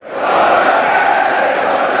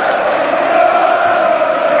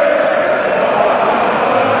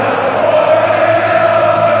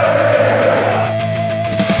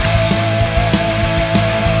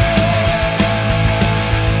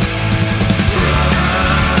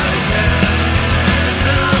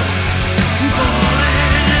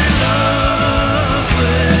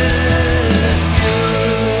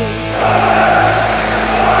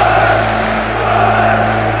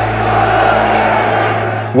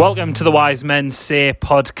Welcome to the Wise Men Say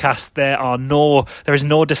podcast. There is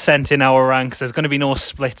no dissent in our ranks. There's going to be no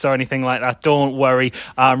splits or anything like that. Don't worry.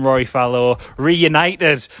 I'm Rory Fallow,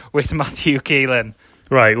 reunited with Matthew Keelan.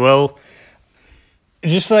 Right, well,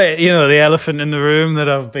 just like, the elephant in the room that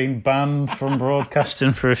I've been banned from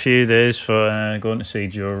broadcasting for a few days for going to see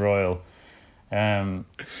Joe Royle.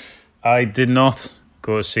 I did not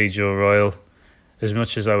go to see Joe Royle as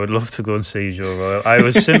much as I would love to go and see Joe Royle. I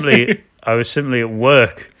was simply at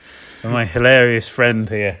work with my hilarious friend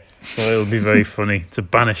here, so it'll be very funny to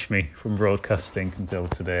banish me from broadcasting until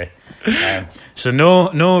today. So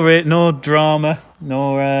no drama,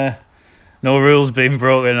 no rules being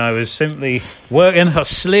broken. I was simply working or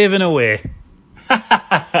slaving away,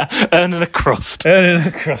 earning a crust,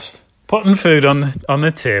 putting food on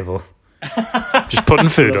the table. Just putting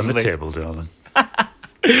food on the table, darling.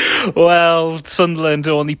 Well, Sunderland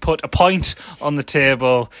only put a point on the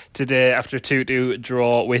table today after a 2-2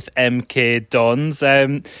 draw with MK Dons.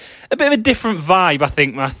 A bit of a different vibe, I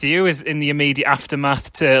think, Matthew, is in the immediate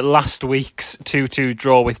aftermath to last week's 2-2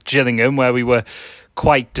 draw with Gillingham, where we were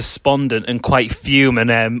quite despondent and quite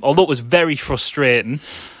fuming, although it was very frustrating.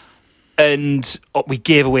 And we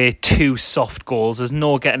gave away 2 soft goals. There's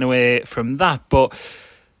no getting away from that, but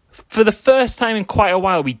for the first time in quite a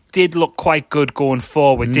while, we did look quite good going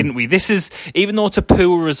forward, didn't we? This is, even though it's a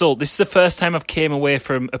poor result, this is the first time I've came away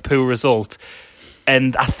from a poor result.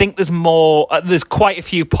 And I think there's quite a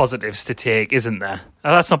few positives to take, isn't there?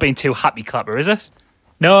 That's not being too happy clapper, is it?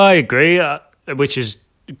 No, I agree, which is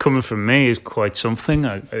coming from me is quite something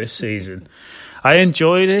this season. I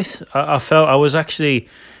enjoyed it. I felt I was actually,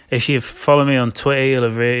 if you follow me on Twitter,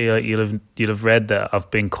 you'll have read that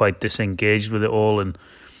I've been quite disengaged with it all and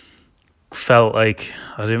felt like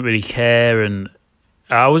I didn't really care, and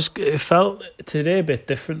it felt today a bit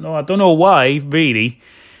different though. I don't know why really,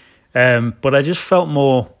 but I just felt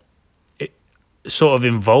more sort of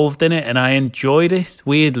involved in it, and I enjoyed it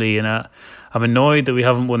weirdly. And I'm annoyed that we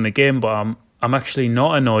haven't won the game, but I'm actually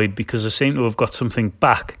not annoyed because I seem to have got something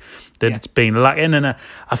back that it's been lacking, and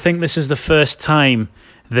I think this is the first time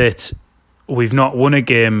that we've not won a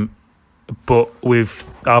game, but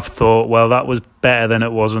I've thought, well, that was better than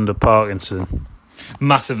it was under Parkinson.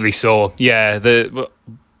 Massively so, yeah. The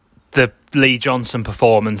Lee Johnson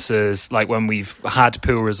performances, like when we've had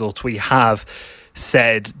poor results, we have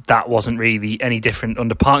said that wasn't really any different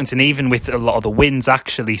under Parkinson, even with a lot of the wins,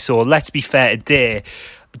 actually. So let's be fair today.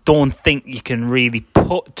 Don't think you can really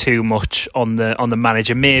put too much on the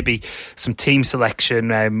manager. Maybe some team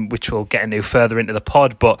selection, which we'll get into further into the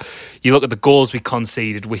pod. But you look at the goals we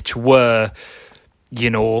conceded, which were,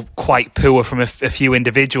 quite poor from a few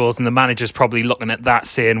individuals, and the manager's probably looking at that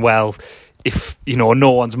saying, well, if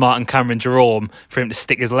no one's Martin Cameron Jerome for him to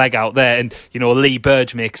stick his leg out there, and Lee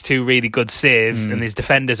Burge makes 2 really good saves, and his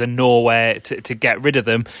defenders are nowhere to get rid of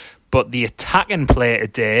them. But the attacking play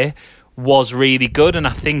today was really good, and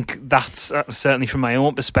I think that's certainly from my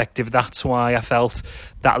own perspective, that's why I felt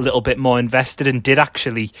that little bit more invested and did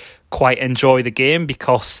actually quite enjoy the game,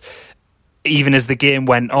 because even as the game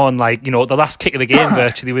went on, the last kick of the game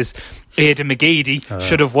virtually was Aidan McGeady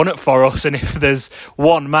should have won it for us, and if there's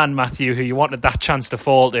one man, Matthew, who you wanted that chance to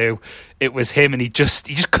fall to, it was him, and he just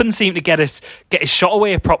couldn't seem to get his shot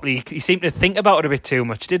away properly. He seemed to think about it a bit too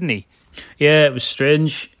much, didn't he? Yeah, it was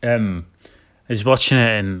strange. I was watching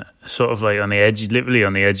it and sort of like literally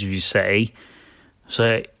on the edge of your set.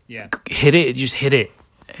 So hit it, just hit it.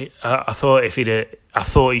 I thought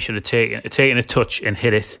he should have taken a touch and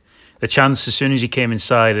hit it. The chance, as soon as he came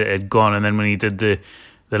inside, it had gone, and then when he did the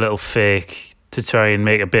little fake to try and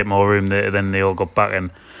make a bit more room, then they all got back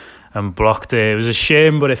and blocked it. It was a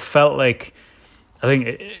shame, but it felt like, I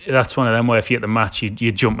think that's one of them where if you hit the match,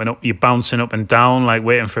 you're jumping up, you're bouncing up and down, like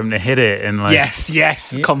waiting for him to hit it, and like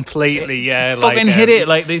yes, completely, yeah. Fucking hit it,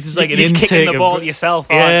 like there's like an intake kicking the ball yourself,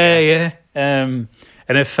 yeah. And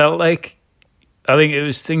it felt like, I think it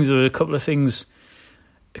was things. There were a couple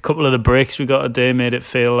of the breaks we got today made it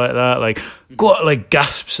feel like that, like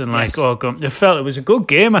gasps and like God. It was a good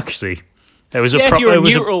game actually. It was a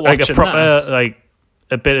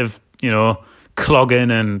bit of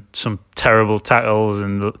clogging and some terrible tackles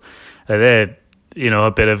and a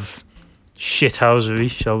bit of shithousery,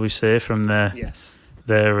 shall we say, from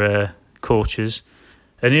their coaches,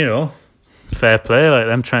 and fair play, like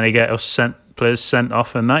them trying to get us players sent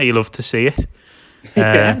off, and that you love to see it.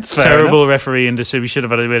 It's terrible refereeing decision. We should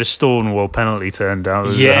have had a Stonewall penalty turned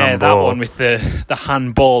down. That one with the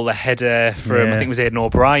handball, the header from I think it was Aidan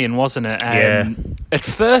O'Brien, wasn't it? at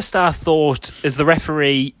first I thought, as the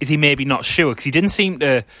referee, is he maybe not sure? Because he didn't seem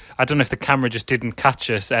to, I don't know if the camera just didn't catch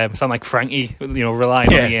us. Sound like Frankie, relying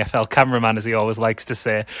on the AFL cameraman, as he always likes to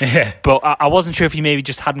say. Yeah. But I wasn't sure if he maybe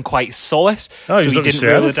just hadn't quite saw it, Oh, so he didn't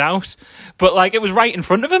rule it out. But, like, it was right in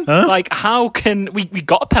front of him. Huh? Like, how can... We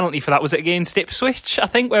got a penalty for that. Was it against Ipswich, I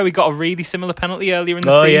think, where we got a really similar penalty earlier in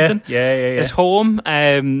the season? Yeah. At home.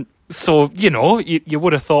 So, you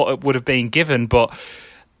would have thought it would have been given, but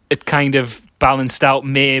it kind of balanced out.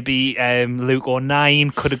 Maybe Luke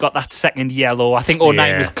O'Nien could have got that second yellow. I think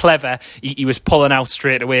O'Nien was clever. He was pulling out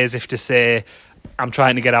straight away as if to say, I'm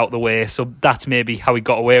trying to get out of the way. So that's maybe how he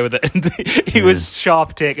got away with it. He was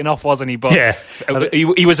sharp taking off, wasn't he? But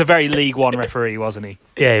he was a very League One referee, wasn't he?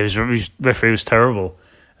 Yeah, referee was terrible.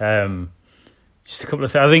 Just a couple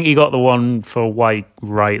of things. I think he got the one for White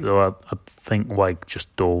right, though. I think White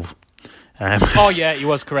just dove. He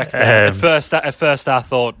was correct there. At first I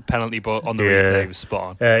thought penalty, but on the replay he was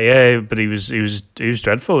spot on. But he was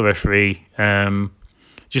dreadful, the referee.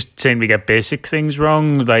 Just seemed to get basic things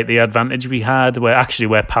wrong, like the advantage we had,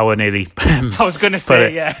 where Power nearly... I was going to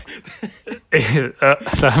say, I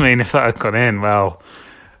mean, if that had gone in, well,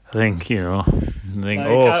 I think, it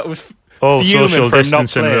was all social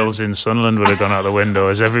distancing rules in Sunderland would have gone out the window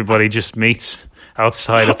as everybody just meets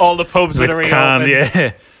outside of all the pubs would have reopened.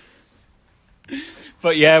 Yeah.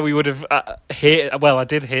 But yeah, we would have I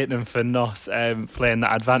did hate them for not playing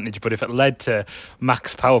that advantage. But if it led to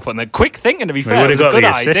Max Power putting the quick thinking, to be fair, it was a good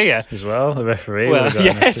idea as well. The referee,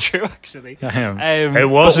 true actually. It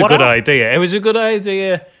was a good idea. It was a good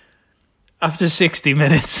idea after 60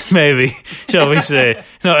 minutes, maybe, shall we say?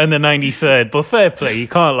 Not in the 93rd, but fair play. You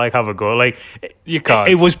can't have a go. You can't.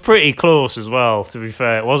 It was pretty close as well. To be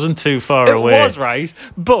fair, it wasn't too far away. It was right,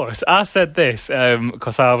 but I said this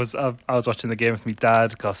because I was watching the game with my dad.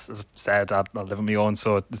 Because as I said, I live on my own,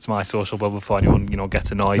 so it's my social bubble before anyone gets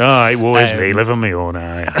annoyed. No, it was me. Live on my own.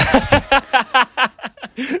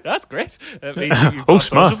 That's great. It means you've got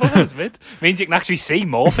smart. social bubble, it means you can actually see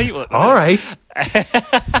more people. All right.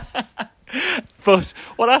 But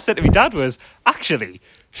what I said to my dad was, actually,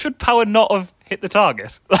 should Power not have hit the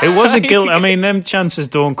target? It was a guilt. I mean, them chances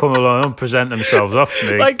don't come along and present themselves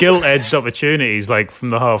often. Guilt-edged opportunities,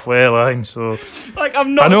 from the halfway line. So,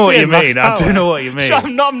 I'm not. I know what you Max mean. Power. I do know what you mean.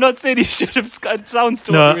 I'm not saying he should have. It sounds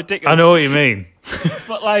totally ridiculous. I know what you mean.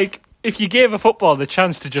 But if you gave a football the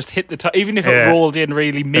chance to just hit the target, even if it rolled in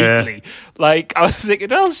really meekly, I was thinking,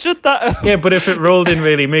 well, should that? Yeah, but if it rolled in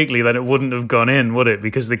really meekly, then it wouldn't have gone in, would it?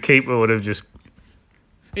 Because the keeper would have just.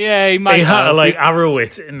 Yeah, he might. He had have. to arrow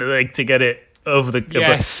it in the leg to get it over the.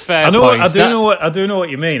 Yes, fair point. point. I do know what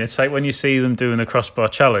you mean. It's like when you see them doing the crossbar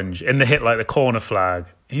challenge and they hit the corner flag.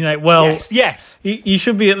 And you're like, well, yes. You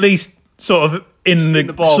should be at least sort of in the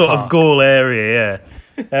ballpark. sort of goal area,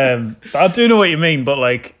 yeah. But I do know what you mean. But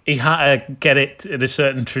he had to get it in a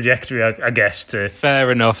certain trajectory, I guess. Fair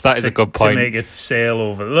enough. That is a good point. To make it sail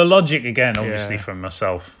over. The logic again, obviously, from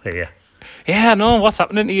myself here. Yeah, no, what's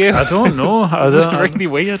happening to you? I don't know. It's really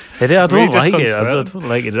weird. I don't like it. I don't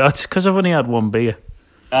like it. That's because I've only had one beer.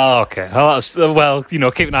 Oh, okay. Well,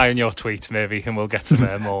 keep an eye on your tweets, maybe, and we'll get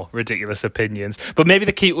some more ridiculous opinions. But maybe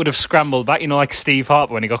the keeper would have scrambled back, like Steve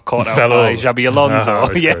Harper when he got caught out by Xabi Alonso.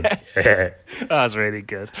 Yeah. That was really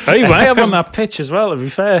good. He might have on that pitch as well, to be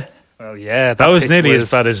fair. Well, yeah. That was nearly as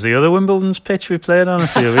bad as the other Wimbledon's pitch we played on a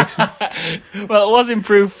few weeks ago. Well, it was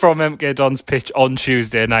improved from MK Don's pitch on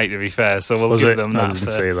Tuesday night, to be fair, so we'll give them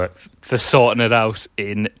that for sorting it out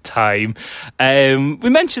in time. We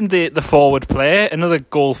mentioned the forward play, another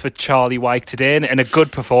goal for Charlie Wyke today, and a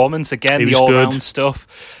good performance again, the all-round stuff.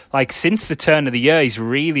 Since the turn of the year, he's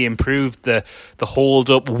really improved the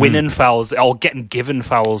hold-up, winning fouls, or getting given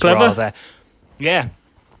fouls, rather. Yeah.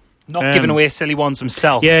 Not giving away silly ones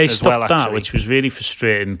himself. Yeah, he as stopped well, that, which was really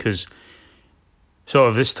frustrating because sort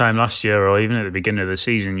of this time last year or even at the beginning of the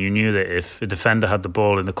season, you knew that if a defender had the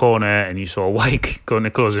ball in the corner and you saw Wyke going to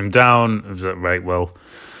close him down, it was like, right, well,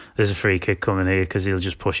 there's a free kick coming here because he'll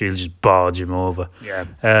just barge him over.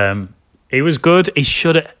 Yeah. He was good. He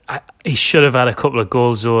should have had a couple of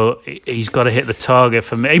goals, though. He's got to hit the target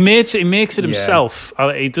for me. He makes it himself.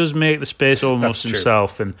 He does make the space almost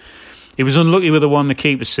himself, and he was unlucky with the one the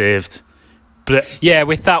keeper saved. But yeah,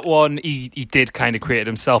 with that one, he did kind of create it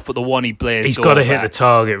himself, but the one he blazed he's got to hit the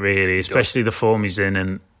target, really, especially the form he's in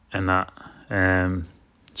and that.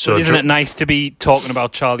 So isn't it nice to be talking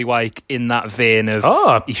about Charlie Wyke in that vein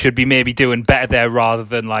of he should be maybe doing better there rather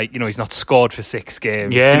than he's not scored for 6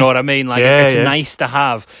 games. Yeah. Do you know what I mean? It's nice to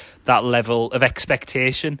have that level of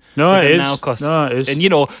expectation. No, it is. Now, it is. And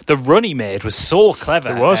the run he made was so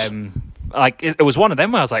clever. It was. It was one of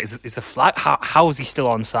them where I was like, is the flag, how is he still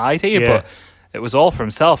on side here? Yeah. But it was all for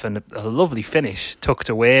himself, and a lovely finish tucked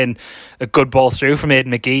away, and a good ball through from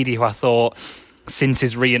Aidan McGeady, who I thought, since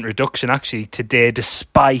his reintroduction actually today,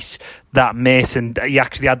 despite that miss, and he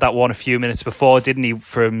actually had that one a few minutes before, didn't he,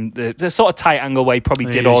 from the sort of tight angle where he probably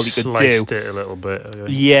did all he could do. Sliced it a little bit.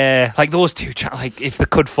 Yeah, like those two, like if they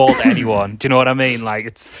could fall to anyone, do you know what I mean? Like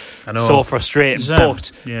it's so frustrating.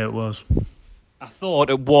 But yeah, it was. I thought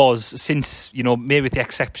it was, since, maybe with the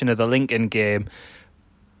exception of the Lincoln game,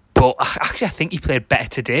 but actually I think he played better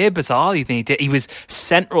today, bizarrely, than he did. He was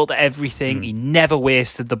central to everything. He never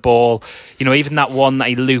wasted the ball. Even that one that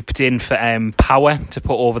he looped in for Power to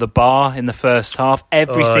put over the bar in the first half,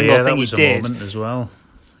 every single thing he did. As well.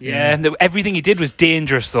 Yeah, everything he did was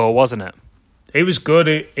dangerous though, wasn't it? It was good.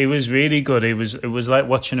 It was really good. It was like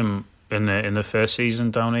watching him in the first season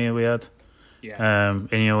down here we had. Yeah.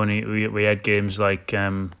 And when we had games like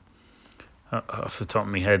off the top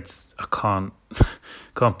of my head, I can't.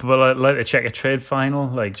 But like the Checker Trade final,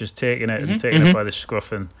 like just taking it and taking it by the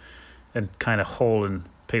scruff and kind of hauling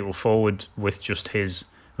people forward with just his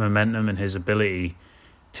momentum and his ability,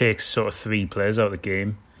 takes sort of 3 players out of the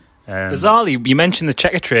game. Bizarrely, you mentioned the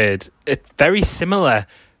Checker Trade. It's very similar.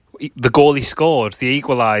 The goal he scored, the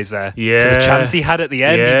equaliser, to the chance he had at the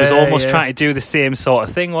end. He was almost trying to do the same sort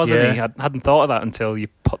of thing, wasn't he? I hadn't thought of that until you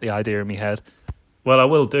put the idea in my head. Well, I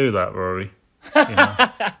will do that, Rory.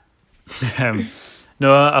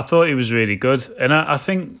 No, I thought he was really good, and I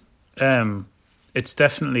think it's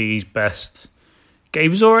definitely his best. He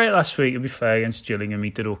was all right last week, to be fair, against Gillingham.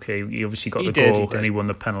 He did okay. He obviously got the goal and he won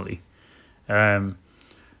the penalty.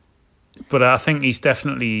 But I think he's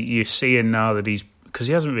definitely, you're seeing now that because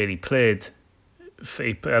he hasn't really played.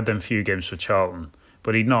 He had them few games for Charlton,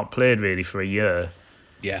 but he'd not played really for a year.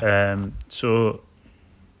 Yeah. So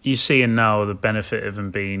you're seeing now the benefit of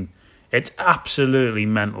him being. It's absolutely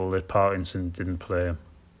mental that Parkinson didn't play him.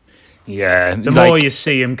 Yeah. The more you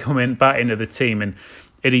see him coming back into the team, and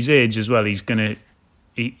at his age as well, he's gonna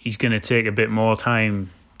take a bit more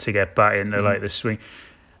time to get back into like the swing.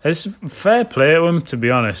 It's fair play to him, to be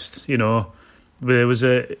honest. There was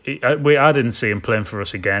I didn't see him playing for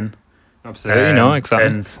us again. Absolutely, no, exactly.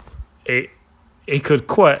 And he could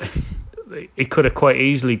have quite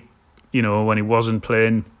easily, when he wasn't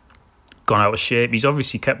playing, gone out of shape. He's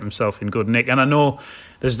obviously kept himself in good nick, and I know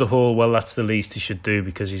there's the whole, well, that's the least he should do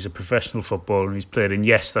because he's a professional footballer and he's played, and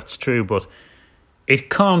yes, that's true, but it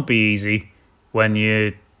can't be easy when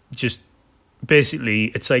you just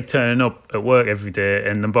basically, it's like turning up at work every day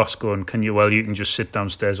and the boss going, you can just sit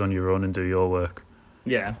downstairs on your own and do your work.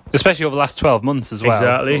 Yeah, especially over the last 12 months as well.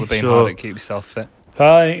 Exactly. It's been hard to keep yourself fit.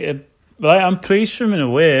 I'm pleased for him in a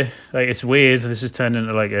way. Like, it's weird. This has turned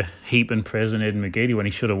into like a heap and praise on Aidan McGeady when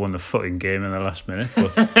he should have won the fucking game in the last minute.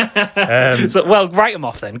 But, write him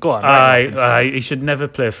off then. Go on. He should never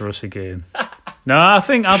play for us again. No, I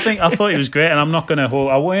thought he was great, and I'm not going to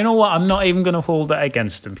hold. You know what? I'm not even going to hold that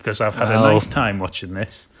against him because I've had a nice time watching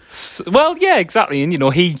this. Well, yeah, exactly. And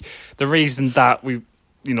the reason that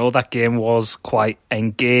that game was quite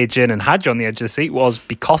engaging and had you on the edge of the seat was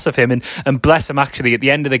because of him. And bless him, actually, at the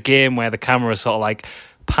end of the game where the camera was sort of like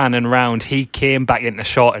panning round, he came back into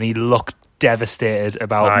shot and he looked devastated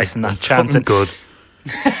about missing that chance. And good.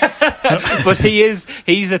 But he's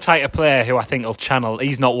the type of player who I think will channel.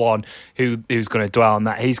 He's not one who's going to dwell on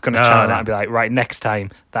that. He's going to channel that and be like, right, next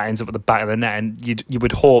time that ends up at the back of the net, and you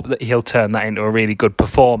would hope that he'll turn that into a really good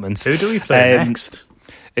performance. Who do we play next?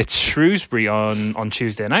 It's Shrewsbury on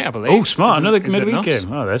Tuesday night, I believe. Oh, smart! Another midweek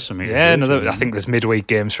game. Oh, there's something. Yeah, I think there's midweek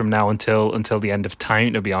games from now until the end of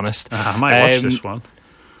time. To be honest, I might watch this one.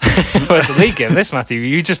 Well, it's a league game, this, Matthew.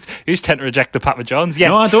 You just tend to reject the Papa Johns.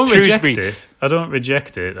 Yes, no, I don't Shrewsbury. reject it. I don't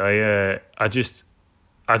reject it.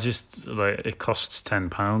 I just like, it costs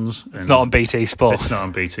 £10. It's not on BT Sport. It's not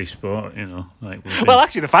on BT Sport, Well,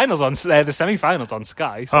 actually, the semi-finals on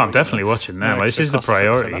Sky. So, I'm definitely watching them. This is the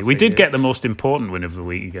priority. We did get the most important win of the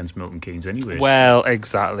week against Milton Keynes, anyway. Well,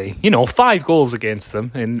 exactly. 5 goals against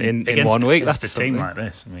them in 1 week. That's a team like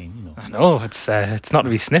this. I know it's not to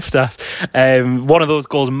be sniffed at. One of those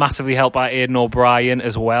goals massively helped by Aidan O'Brien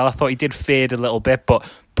as well. I thought he did fade a little bit, but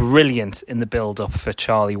brilliant in the build-up for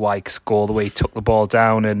Charlie Wyke's goal, the way he took the ball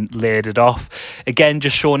down and laid it off. Again,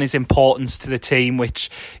 just showing his importance to the team, which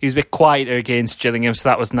he was a bit quieter against Gillingham, so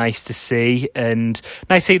that was nice to see. And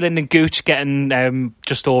nice to see Lyndon Gooch getting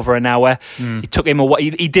just over an hour. He took him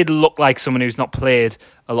away. He did look like someone who's not played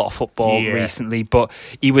a lot of football recently, but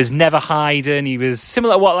he was never hiding. He was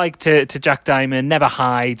similar to Jack Diamond, never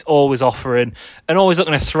hides, always offering and always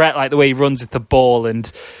looking a threat, like the way he runs with the ball. And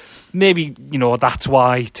maybe, that's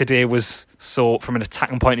why today was so, from an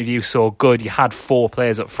attacking point of view, so good. You had 4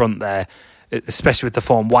 players up front there especially with the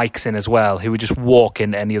form Wykes in as well, who would just walk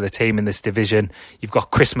into any other team in this division. You've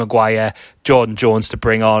got Chris Maguire, Jordan Jones to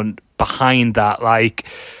bring on behind that. Like,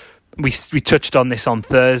 we touched on this on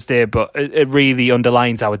Thursday, but it really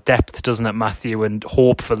underlines our depth, doesn't it, Matthew? And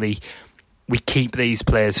hopefully we keep these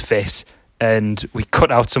players fit and we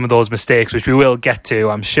cut out some of those mistakes, which we will get to,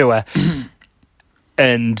 I'm sure.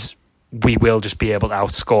 And we will just be able to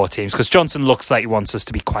outscore teams, because Johnson looks like he wants us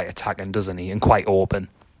to be quite attacking, doesn't he, and quite open.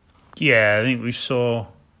 Yeah, I think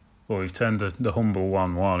we've turned the humble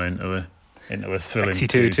 1-1 into a thrilling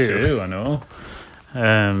 2-2, I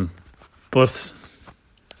know. But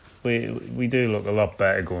we do look a lot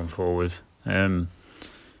better going forward. And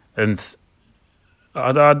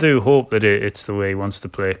I do hope that it's the way he wants to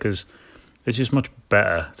play, because it's just much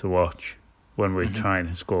better to watch when we're trying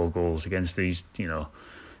to score goals against these,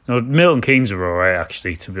 Milton Keynes are all right,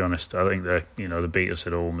 actually, to be honest. I think they beat us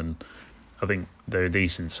at home, and I think they're a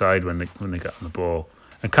decent side when they get on the ball.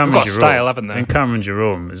 And Cameron They've got Jerome, style, haven't they? And Cameron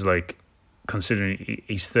Jerome is like, considering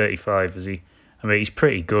he's 35, is he? I mean, he's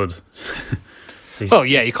pretty good. Well,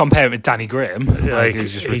 yeah, you compare him with Danny Graham,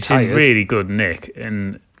 who's just retired. He's in really good nick,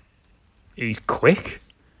 and he's quick.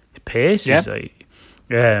 His pace is like,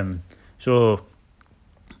 so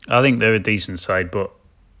I think they're a decent side, but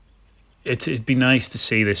it'd be nice to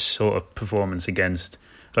see this sort of performance against,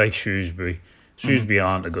 like, Shrewsbury. Shrewsbury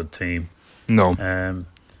aren't a good team. No.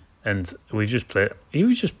 And we've just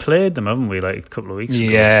played them, haven't we, like a couple of weeks ago?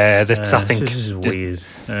 Yeah, that's, I think... This is weird.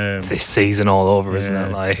 It's this season all over, isn't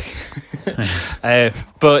it? Like,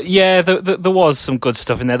 but yeah, there was some good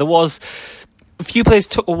stuff in there. There was... A few players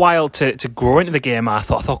took a while to grow into the game, I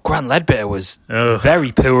thought. Grant Ledbetter was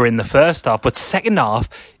very poor in the first half, but second half,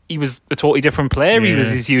 he was a totally different player. Yeah. He was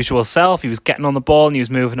his usual self. He was getting on the ball and he was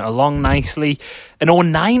moving it along nicely. And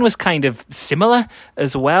 09 was kind of similar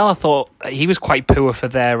as well. I thought he was quite poor for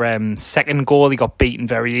their second goal. He got beaten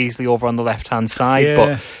very easily over on the left-hand side,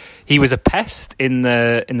 but he was a pest in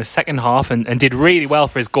the second half and did really well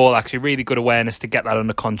for his goal, actually. Really good awareness to get that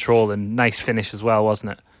under control, and nice finish as well,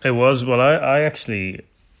 wasn't it? It was. Well, I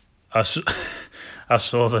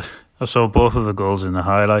saw both of the goals in the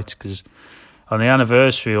highlights, because on the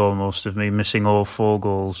anniversary almost of me missing all 4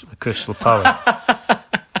 goals at Crystal Palace,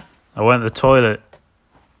 I went to the toilet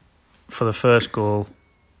for the first goal,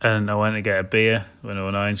 and I went to get a beer when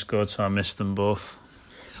 09 scored, so I missed them both.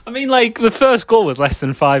 I mean, like, the first goal was less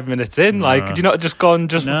than 5 minutes in. Like, could you not have just gone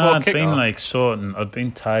before I'd kick-off? been like sorting. I'd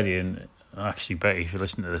been tidying. Actually, Betty, if you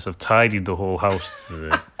listen to this, I've tidied the whole house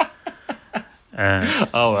today.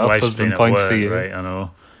 Oh well, husband points for you, right? I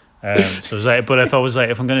know. So it was like, but if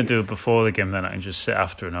I'm going to do it before the game, then I can just sit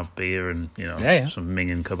after and have beer and some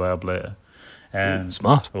minging kebab later.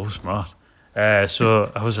 Smart. Oh, smart.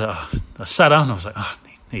 So I was, I sat down. And I was like, I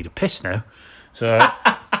need a piss now. So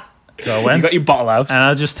I went. You got your bottle out, and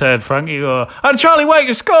I just heard Frankie go, "And Charlie Wake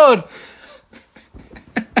has scored."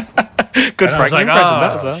 Good Frankie impression,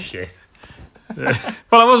 that as well. Shit.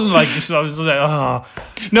 Well, I wasn't like this. I was like, oh.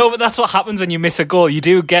 No, but that's what happens when you miss a goal. You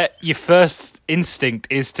do get, your first instinct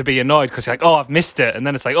is to be annoyed, because you're like, oh, I've missed it, and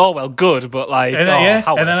then it's like, oh, well, good, but like, and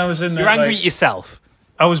then I was in there. You're angry at yourself.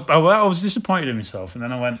 I was disappointed in myself, and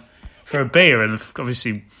then I went for a beer, and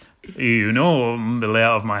obviously, the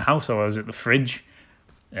layout of my house. I was at the fridge.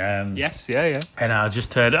 Yes, yeah. And I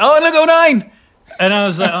just heard, oh, look, 09! And I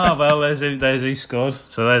was like, oh, well, there's he scored.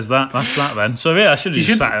 So there's that. That's that then. So yeah, I should have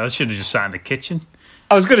just sat in the kitchen.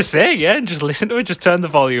 I was going to say, and just listen to it. Just turn the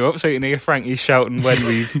volume up so you can hear Frankie shouting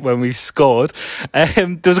when we've scored.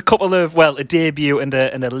 There was a couple of, a debut and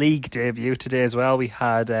a league debut today as well. We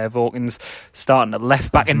had Vokins starting at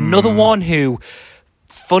left back. Another one who,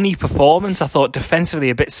 funny performance. I thought defensively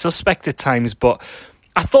a bit suspect at times, but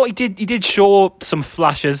I thought he did show some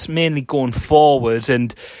flashes, mainly going forward,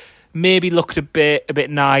 and maybe looked a bit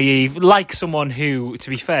naive, like someone who, to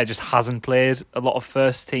be fair, just hasn't played a lot of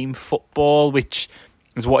first team football, which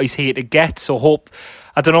is what he's here to get. So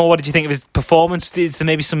I don't know, what did you think of his performance? Is there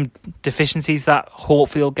maybe some deficiencies that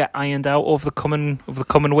hopefully will get ironed out over the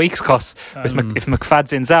coming weeks? Because if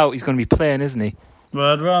McFadzean's out, he's going to be playing, isn't he?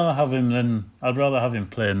 Well, I'd rather have him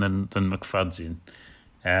playing than McFadzean.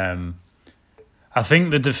 I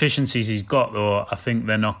think the deficiencies he's got, though, I think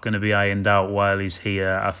they're not going to be ironed out while he's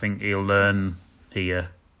here. I think he'll learn here,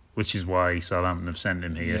 which is why Southampton have sent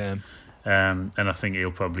him here. Yeah. And I think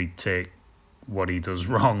he'll probably take what he does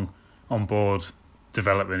wrong on board,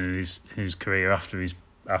 developing in his career after he's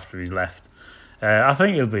left. I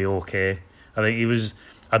think he'll be okay. I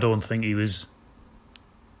don't think he was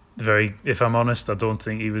very. If I'm honest, I don't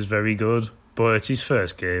think he was very good. But it's his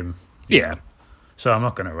first game. Yeah. So I'm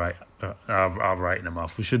not going to write. I'll write him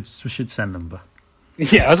off. We should send him back.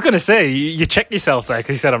 Yeah, I was going to say you checked yourself there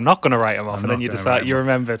because you said I'm not going to write him off, I'm and then not you gonna decided write you him off.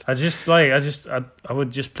 remembered. I would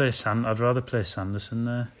just play I'd rather play Sanderson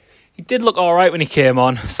there. He did look all right when he came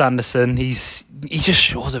on, Sanderson. He just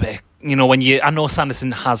shows a bit. I know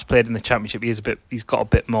Sanderson has played in the Championship. He's got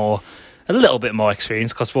a little bit more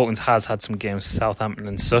experience because Vokins has had some games for Southampton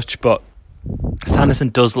and such. But Sanderson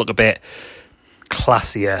does look a bit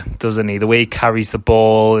classier, doesn't he? The way he carries the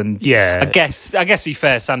ball, and Yeah. I guess to be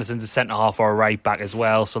fair, Sanderson's a centre half or a right back as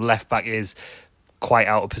well. So left back is quite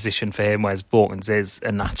out of position for him, whereas Vokins is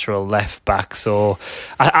a natural left back. So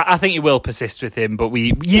I think he will persist with him, but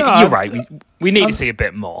you're right. We need to see a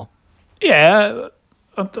bit more. Yeah,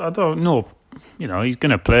 I don't know. He's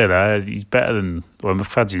going to play there. He's better than... Well,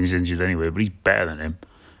 McFadden's injured anyway, but he's better than him.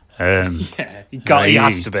 Yeah, he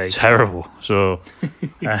has to be. Terrible. So,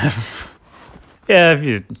 yeah, I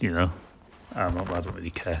don't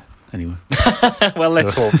really care. Anyway. Well,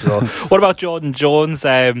 let's hope so. What about Jordan Jones?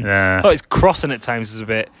 I thought his crossing at times was a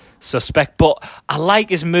bit suspect, but I like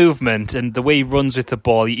his movement and the way he runs with the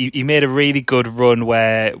ball. He made a really good run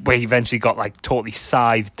where he eventually got totally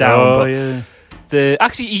scythed down. Oh, yeah. He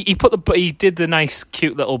did the nice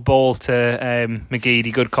cute little ball to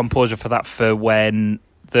McGeady. Good composure for that, for when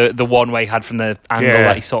the one way he had from the angle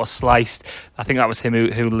that he sort of sliced. I think that was him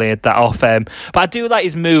who laid that off. But I do like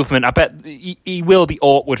his movement. I bet he will be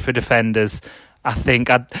awkward for defenders. I think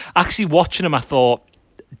actually watching him, I thought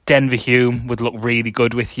Denver Hume would look really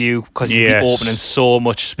good with you because he'd be opening so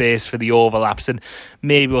much space for the overlaps, and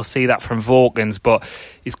maybe we'll see that from Vokins. But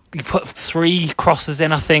he put 3 crosses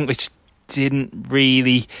in, I think, which didn't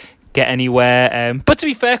really get anywhere. But to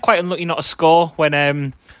be fair, quite unlucky not to score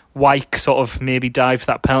when Wyke sort of maybe dived for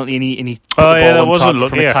that penalty and he put the ball on target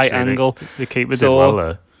from a tight angle. The keeper did well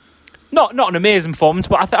there. Not an amazing performance,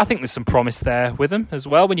 but I think there's some promise there with him as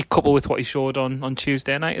well when you couple with what he showed on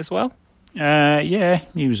Tuesday night as well. Yeah,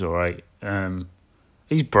 he was all right.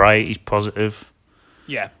 He's bright, he's positive.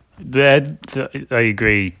 Yeah. I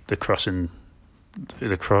agree, the crossing...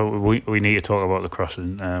 We need to talk about the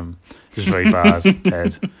crossing. It was very bad,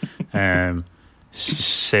 Ted.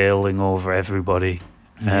 Sailing over everybody.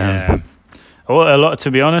 To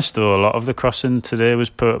be honest, though, a lot of the crossing today was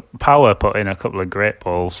Power put in a couple of great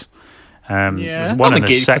balls. One in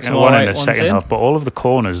the second half, but all of the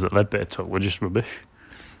corners that Ledbetter took were just rubbish.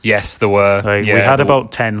 Yes, there were. We had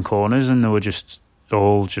about 10 corners, and they were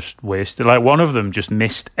all wasted. One of them just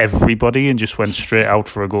missed everybody and just went straight out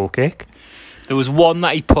for a goal kick. There was one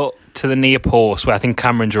that he put to the near post where I think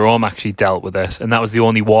Cameron Jerome actually dealt with it, and that was the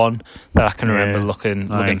only one that I can remember looking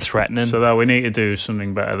threatening. So that we need to do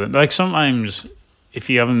something better than sometimes if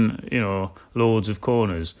you haven't loads of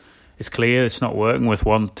corners, it's clear it's not working with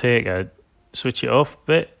one taker. Switch it up a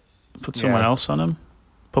bit, put someone else on him,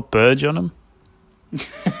 put Burge on him.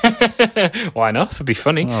 Why not? It'd be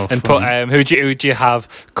funny. And put who do you have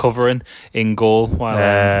covering in goal?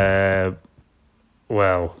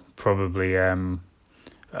 Well, probably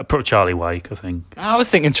put Charlie Wyke, I think. I was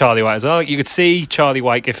thinking Charlie Wyke as well. You could see Charlie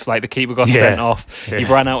Wyke if the keeper got sent off. He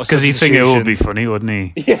ran out of because he'd think it would be substitutions. funny, wouldn't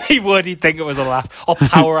he? Yeah, he would. He'd think it was a laugh. Or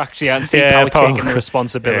Power actually, and see Power taking the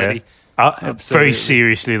responsibility. Very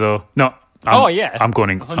seriously though. No. I'm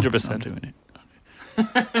going. 100%. I'm doing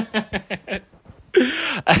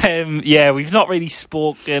it. We've not really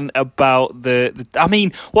spoken about the. I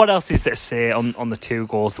mean, what else is there to say on the 2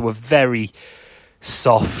 goals? They were very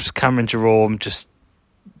soft. Cameron Jerome just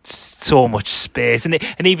so much space, and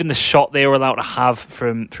even the shot they were allowed to have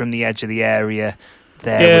from the edge of the area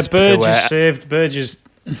there. Was Burgess saved. Burgess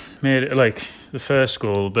made it the first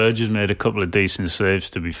goal. Burgess made a couple of decent saves,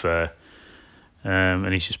 to be fair,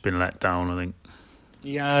 and he's just been let down, I think.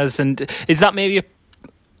 He has, and is that maybe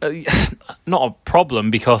not a problem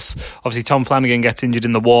because obviously Tom Flanagan gets injured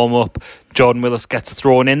in the warm up, Jordan Willis gets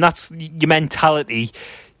thrown in. That's your mentality.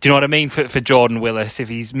 Do you know what I mean for Jordan Willis? If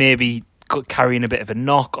he's maybe carrying a bit of a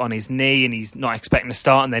knock on his knee and he's not expecting to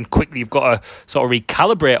start, and then quickly you've got to sort of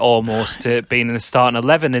recalibrate almost to being in the starting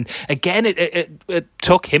 11. And again, it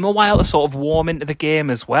took him a while to sort of warm into the game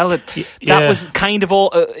as well. That was kind of all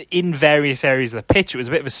in various areas of the pitch. It was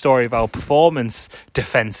a bit of a story of our performance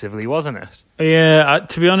defensively, wasn't it? Yeah,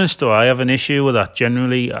 to be honest though, I have an issue with that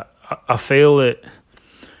generally. I feel that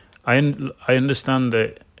I understand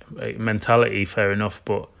that mentality, fair enough,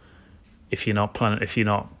 but if you're not playing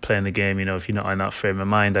the game, if you're not in that frame of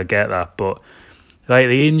mind, I get that. But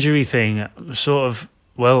the injury thing, sort of,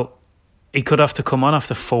 well, he could have to come on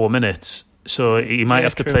after 4 minutes, so he might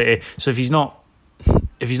have to play. So if he's not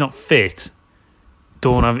fit,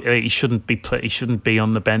 he shouldn't be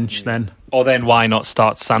on the bench then. Or then why not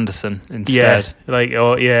start Sanderson instead?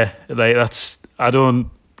 That's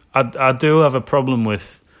I do have a problem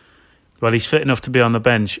with. Well, he's fit enough to be on the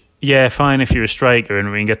bench. Yeah, fine if you're a striker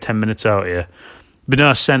and we can get 10 minutes out of you. But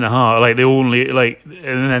not centre half, like the only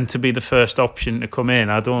and then to be the first option to come in.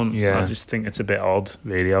 I just think it's a bit odd.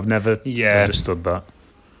 Really, I've never understood that.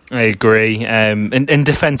 I agree. And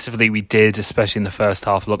defensively, we did, especially in the first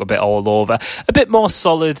half, look a bit all over. A bit more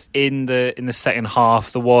solid in the second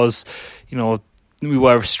half. There was, we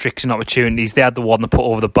were restricting opportunities. They had the one that put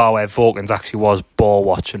over the bar where Vokins actually was ball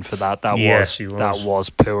watching for that. That was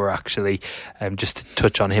poor, actually. Just to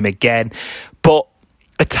touch on him again. But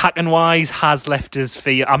attacking wise has left us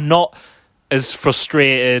feel. I'm not as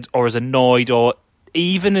frustrated or as annoyed or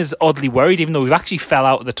even as oddly worried, even though we've actually fell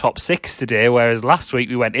out of the top 6 today, whereas last week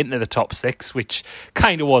we went into the top 6, which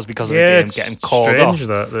kind of was because of the game getting called off. Strange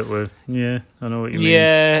that we're, I know what you mean.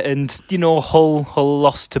 Yeah, and Hull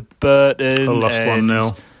lost to Burton. Hull lost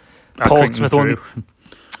 1-0. Portsmouth only.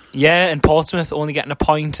 Yeah, and Portsmouth only getting a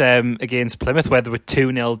point against Plymouth, where they were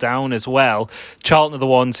 2-0 down as well. Charlton are the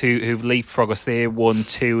ones who've leapfrogged us. They won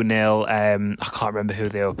 2-0. I can't remember who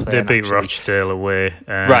they were playing. They beat Rochdale away.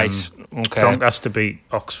 Right, okay. Doncaster beat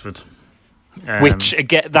Oxford. Which,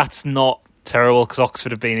 again, that's not terrible, because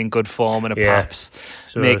Oxford have been in good form and are perhaps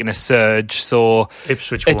making a surge. So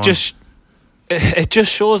Ipswich won. It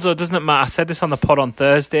just shows, though, doesn't it, Matt? I said this on the pod on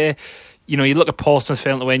Thursday. You look at Portsmouth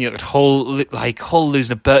failing to win, you look at Hull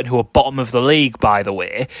losing to Burton, who are bottom of the league, by the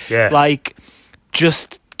way. Yeah.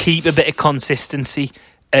 Just keep a bit of consistency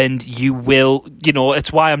and you will,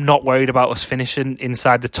 it's why I'm not worried about us finishing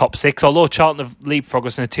inside the top 6. Although Charlton have leapfrogged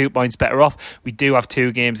us and are 2 points better off, we do have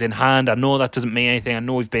 2 games in hand. I know that doesn't mean anything. I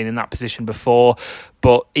know we've been in that position before.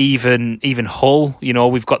 But even Hull,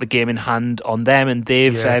 we've got the game in hand on them, and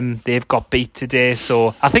they've got beat today.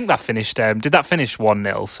 So I think that finished. Did that finish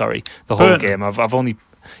 1-0? Sorry, the whole game. I've only.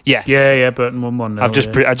 Yes. Yeah. Burton won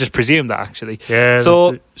 1-0. I just presumed that, actually. Yeah.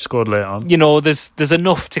 So scored later on. There's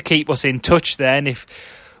enough to keep us in touch. Then if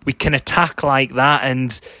we can attack like that,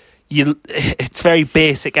 and it's very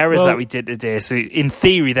basic errors that we did today. So in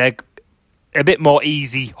theory, they're a bit more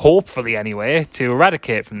easy, hopefully anyway, to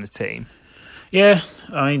eradicate from the team. Yeah,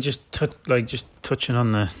 I mean, just touching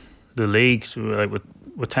on the league, so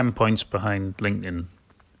we're 10 points behind Lincoln.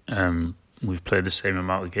 We've played the same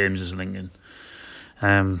amount of games as Lincoln,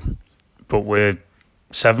 but we're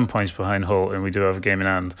 7 points behind Hull, and we do have a game in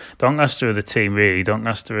hand. Doncaster are the team, really.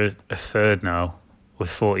 Doncaster are third now with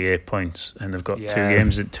 48 points, and they've got 2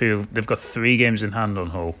 games. They've got 3 games in hand on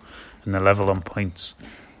Hull, and they're level on points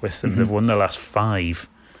with them. Mm-hmm. They've won the last 5.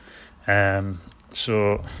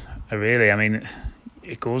 So.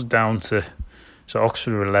 It goes down to... So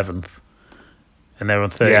Oxford are 11th, and they're on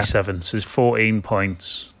 37. So there's 14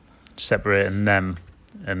 points separating them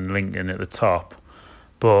and Lincoln at the top.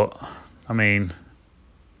 But, are Lincoln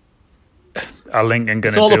going to do it?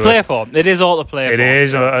 It's all to play for. It is all to play for. It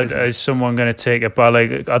is. Is someone going to take it? But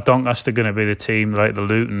are Doncaster going to be the team like the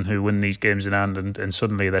Luton who win these games in hand and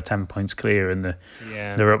suddenly they're 10 points clear and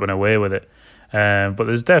they're up and away with it? But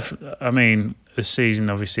there's this season,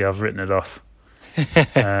 obviously, I've written it off.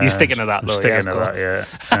 You're sticking to that, though. Sticking to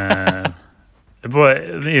that, yeah.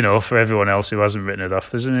 But for everyone else who hasn't written it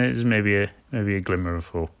off, there's maybe a glimmer of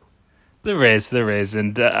hope. There is,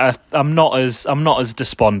 and I'm not as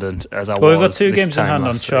despondent as I was. Well, we've got 2 games in hand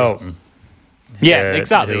on Charlton. Yeah,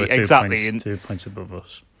 exactly. 2 points above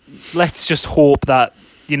us. Let's just hope that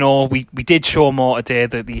we did show more today,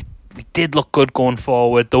 that we did look good going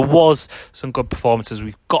forward. There was some good performances.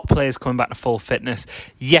 We've got players coming back to full fitness.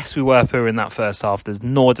 Yes, we were poor in that first half. There's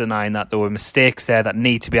no denying that. There were mistakes there that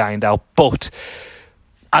need to be ironed out. But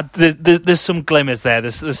there's some glimmers there.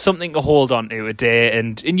 There's something to hold on to today.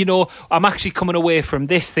 And I'm actually coming away from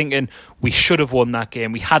this thinking we should have won that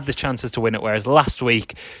game. We had the chances to win it. Whereas last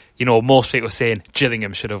week, most people were saying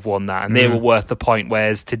Gillingham should have won that. And they were worth the point.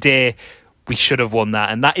 Whereas today, we should have won that,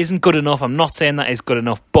 and that isn't good enough. I'm not saying that is good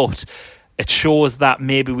enough, but it shows that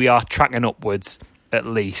maybe we are tracking upwards at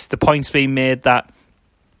least. The point's being made that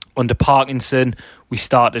under Parkinson we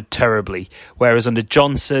started terribly, whereas under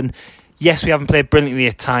Johnson, yes, we haven't played brilliantly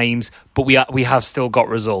at times, but we have still got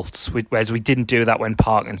results, whereas we didn't do that when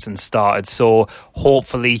Parkinson started. So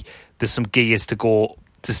hopefully there's some gears to go.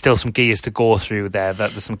 There's still some gears to go through there.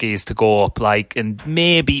 That there's some gears to go up, and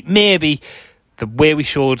maybe. The way we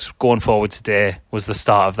showed going forward today was the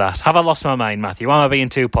start of that. Have I lost my mind, Matthew? Am I being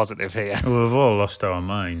too positive here? Well, we've all lost our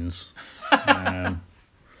minds. No,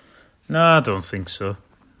 I don't think so.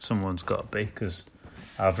 Someone's got to be, because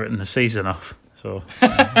I've written the season off. So,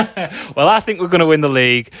 well, I think we're going to win the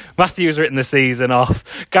league. Matthew's written the season off.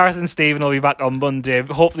 Gareth and Stephen will be back on Monday,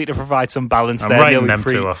 hopefully to provide some balance there. I'm writing them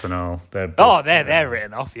two off and all. They're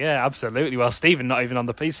written off. Yeah, absolutely. Well, Stephen not even on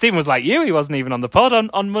the. Stephen was like you. He wasn't even on the pod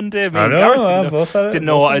on Monday. Me and Gareth didn't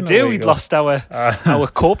know what to do. We'd lost our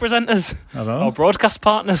co-presenters, our broadcast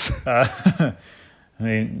partners. I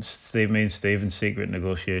mean, me and Stephen's secret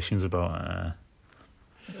negotiations about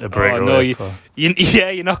a breakaway. No,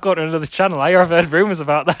 you're not going to another channel. I've heard rumours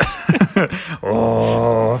about that.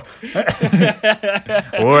 All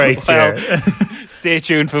right, stay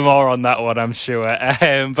tuned for more on that one, I'm sure.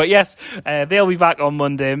 But yes, they'll be back on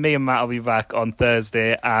Monday. Me and Matt will be back on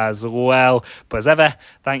Thursday as well. But as ever,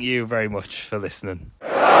 thank you very much for listening.